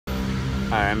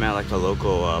Alright, I'm at like a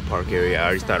local park area. I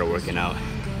already started working out.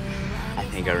 I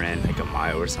think I ran like a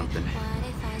mile or something.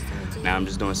 Now I'm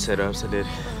just doing sit-ups. I did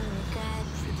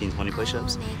 15-20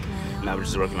 push-ups. Now we're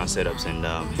just working on sit-ups and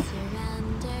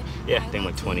yeah, I think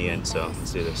like 20 in, so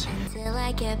let's do this.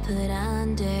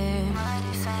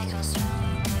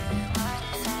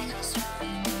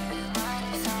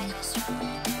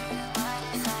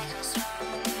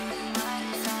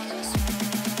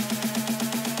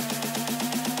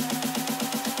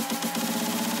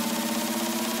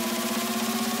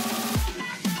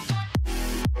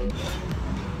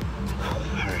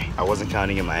 I wasn't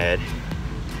counting in my head.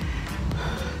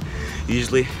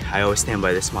 Usually, I always stand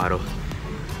by this motto.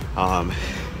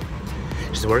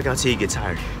 Just work out till you get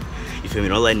tired. You feel me?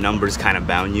 Don't let numbers kind of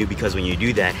bound you, because when you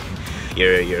do that,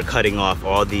 you're cutting off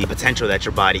all the potential that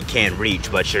your body can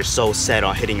reach, but you're so set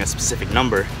on hitting a specific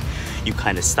number, you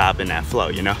kind of stop in that flow,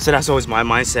 you know? So that's always my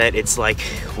mindset. It's like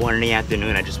 1 in the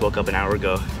afternoon. I just woke up an hour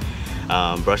ago,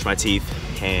 brushed my teeth,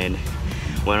 and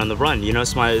went on the run. You know,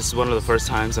 it's one of the first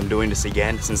times I'm doing this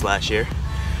again since last year.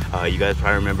 You guys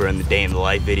probably remember in the day in the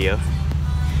life video.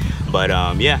 But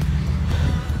yeah.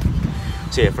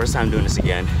 So yeah, first time doing this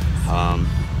again. I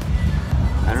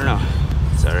don't know.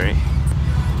 It's alright.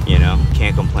 You know,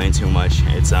 can't complain too much.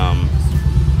 It's I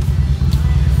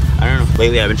don't know.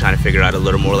 Lately I've been trying to figure out a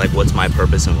little more like what's my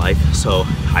purpose in life. So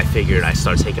I figured I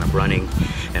start taking up running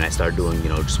and I start doing, you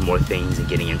know, just more things and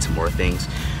getting into more things,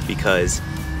 because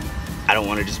I don't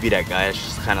want to just be that guy that's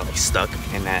just kind of like stuck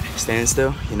in that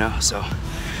standstill, you know? So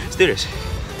let's do this.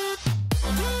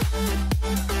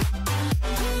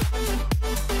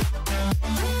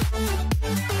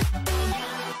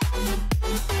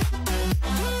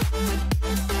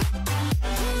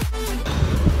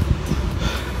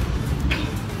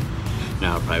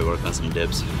 Now I'll probably work on some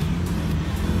dips.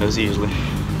 Those are usually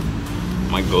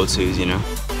my go-tos, you know?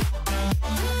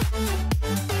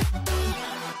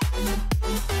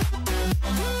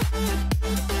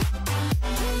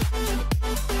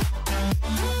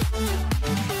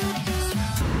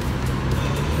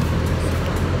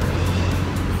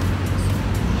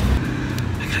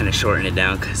 Kind of shorten it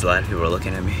down because a lot of people are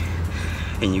looking at me,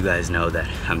 and you guys know that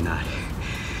I'm not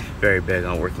very big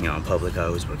on working out in public. I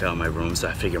always work out in my room, so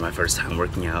I figure my first time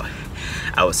working out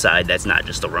outside, that's not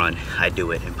just a run, I do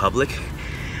it in public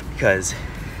because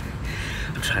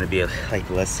I'm trying to be like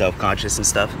less self-conscious and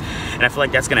stuff, and I feel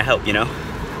like that's gonna help, you know?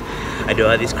 I do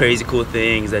all these crazy cool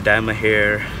things, I dye my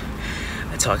hair,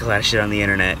 I talk a lot of shit on the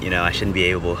internet, you know? I shouldn't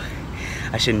be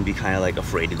kind of like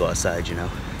afraid to go outside, you know?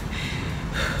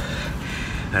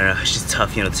 I don't know, it's just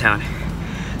tough, you know, the town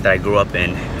that I grew up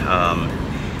in,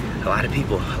 a lot of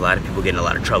people get in a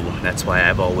lot of trouble. That's why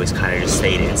I've always kind of just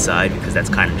stayed inside, because that's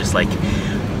kind of just like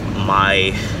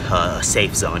my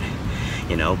safe zone,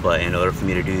 you know? But in order for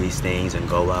me to do these things and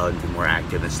go out and be more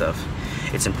active and stuff,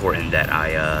 it's important that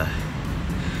I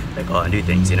go out and do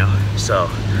things, you know? So,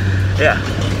 yeah.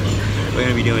 We're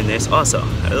gonna be doing this. Also,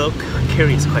 a little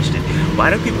curious question.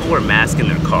 Why do people wear masks in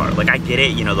their car? Like, I get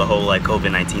it, you know, the whole like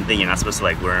COVID-19 thing, you're not supposed to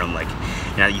like wear them, like,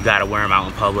 you know, you gotta wear them out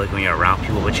in public when you're around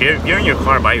people, but if you're in your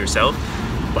car by yourself,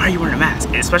 why are you wearing a mask?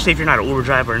 And especially if you're not an Uber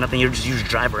driver or nothing, you just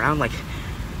drive around, like,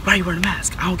 why are you wearing a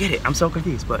mask? I don't get it. I'm so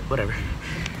confused, but whatever.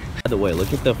 By the way,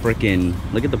 look at the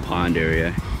pond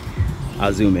area.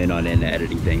 I'll zoom in on it in the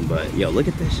editing thing, but yo, look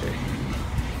at this shit.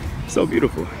 So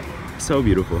beautiful, so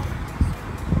beautiful.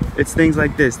 It's things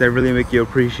like this that really make you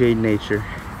appreciate nature.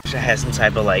 I wish I had some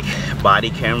type of like body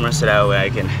camera so that way I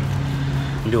can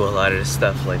do a lot of this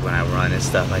stuff, like when I run and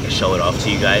stuff, I can show it off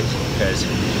to you guys, because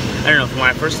I don't know, from when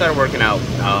I first started working out,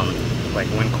 like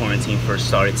when quarantine first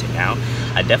started to now,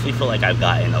 I definitely feel like I've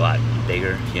gotten a lot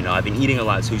bigger, you know? I've been eating a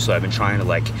lot too, so I've been trying to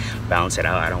like balance it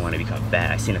out. I don't want to become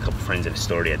fat. I seen a couple friends in the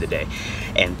store the other day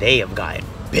and they have gotten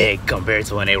big compared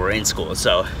to when they were in school.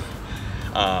 So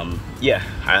yeah,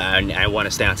 I want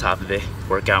to stay on top of it,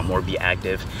 work out more, be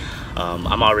active.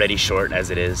 I'm already short as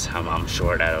it is. I'm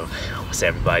short out of almost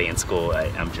everybody in school.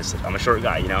 I'm a short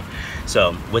guy, you know?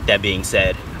 So with that being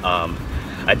said,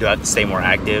 I do have to stay more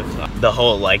active. The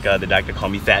whole like the doctor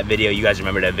called me fat video, you guys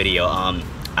remember that video?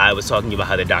 I was talking about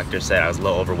how the doctor said I was a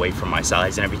little overweight for my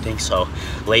size and everything. So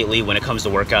lately when it comes to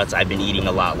workouts, I've been eating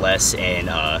a lot less and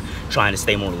trying to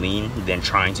stay more lean than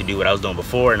trying to do what I was doing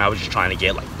before. And I was just trying to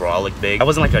get like brolic big. I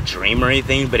wasn't like a dream or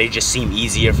anything, but it just seemed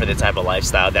easier for the type of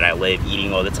lifestyle that I live,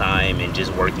 eating all the time and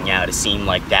just working out. It seemed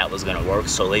like that was gonna work.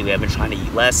 So lately I've been trying to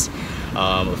eat less,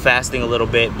 fasting a little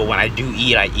bit, but when I do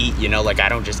eat, I eat, you know, like I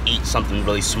don't just eat something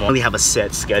really small. I really have a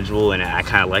set schedule, and I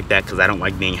kind of like that because I don't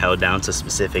like being held down to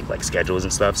specific like schedules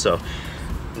and stuff. So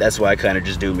that's why I kind of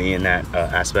just do me in that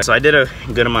aspect. So I did a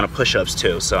good amount of push-ups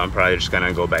too, so I'm probably just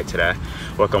gonna go back to that,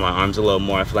 work on my arms a little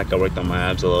more. I feel like I worked on my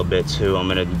abs a little bit too. I'm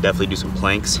gonna definitely do some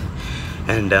planks,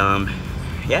 and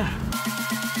yeah.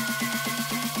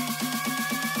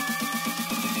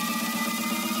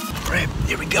 All right,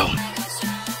 here we go.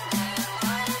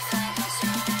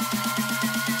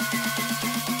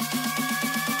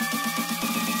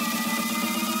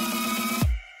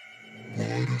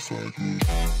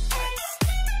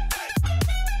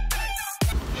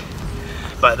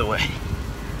 By the way,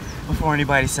 before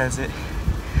anybody says it,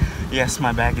 yes,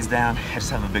 my back is down. I just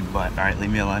have a big butt. All right,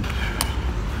 leave me alone.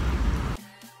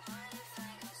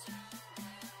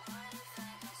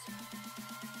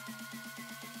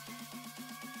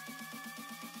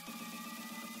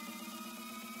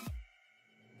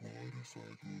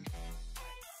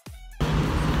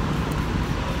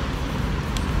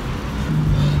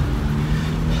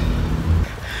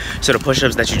 So the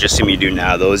push-ups that you just see me do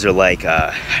now, those are like,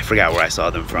 I forgot where I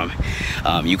saw them from.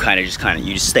 You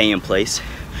just stay in place.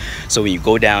 So when you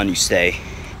go down, you stay,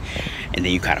 and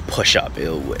then you kind of push up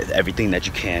with everything that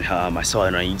you can. I saw it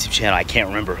on a YouTube channel. I can't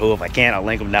remember who. If I can, I'll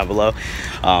link them down below.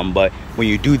 But when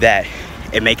you do that,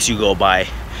 it makes you go by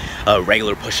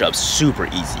regular push-ups super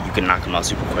easy. You can knock them out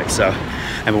super quick. So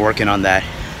I've been working on that,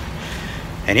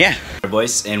 and yeah.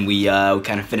 Boys, and we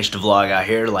kind of finished the vlog out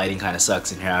here. The lighting kind of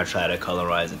sucks in here. I'll try to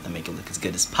colorize it to make it look as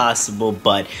good as possible,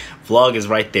 but vlog is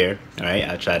right there. All right,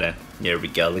 I'll try to, there we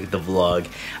go, look at the vlog.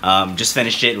 Just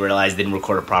finished it, realized didn't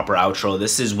record a proper outro.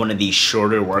 This is one of the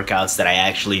shorter workouts that I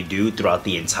actually do throughout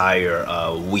the entire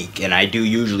week, and I do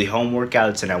usually home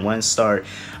workouts, and I want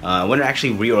to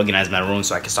actually reorganize my room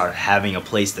so I can start having a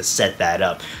place to set that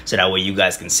up, so that way you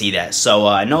guys can see that. So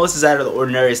I know this is out of the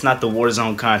ordinary. It's not the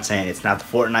Warzone content, it's not the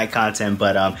Fortnite content,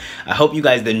 but I hope you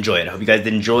guys did enjoy it. I hope you guys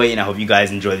did enjoy it, and I hope you guys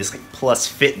enjoy this like plus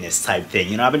fitness type thing.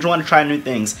 You know, I've been trying to try new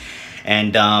things,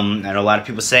 and I know a lot of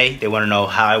people say they want to know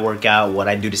how I work out, what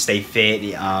I do to stay fit.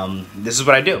 This is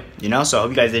what I do, you know. So I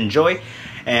hope you guys did enjoy,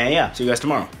 and yeah, see you guys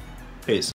tomorrow. Peace.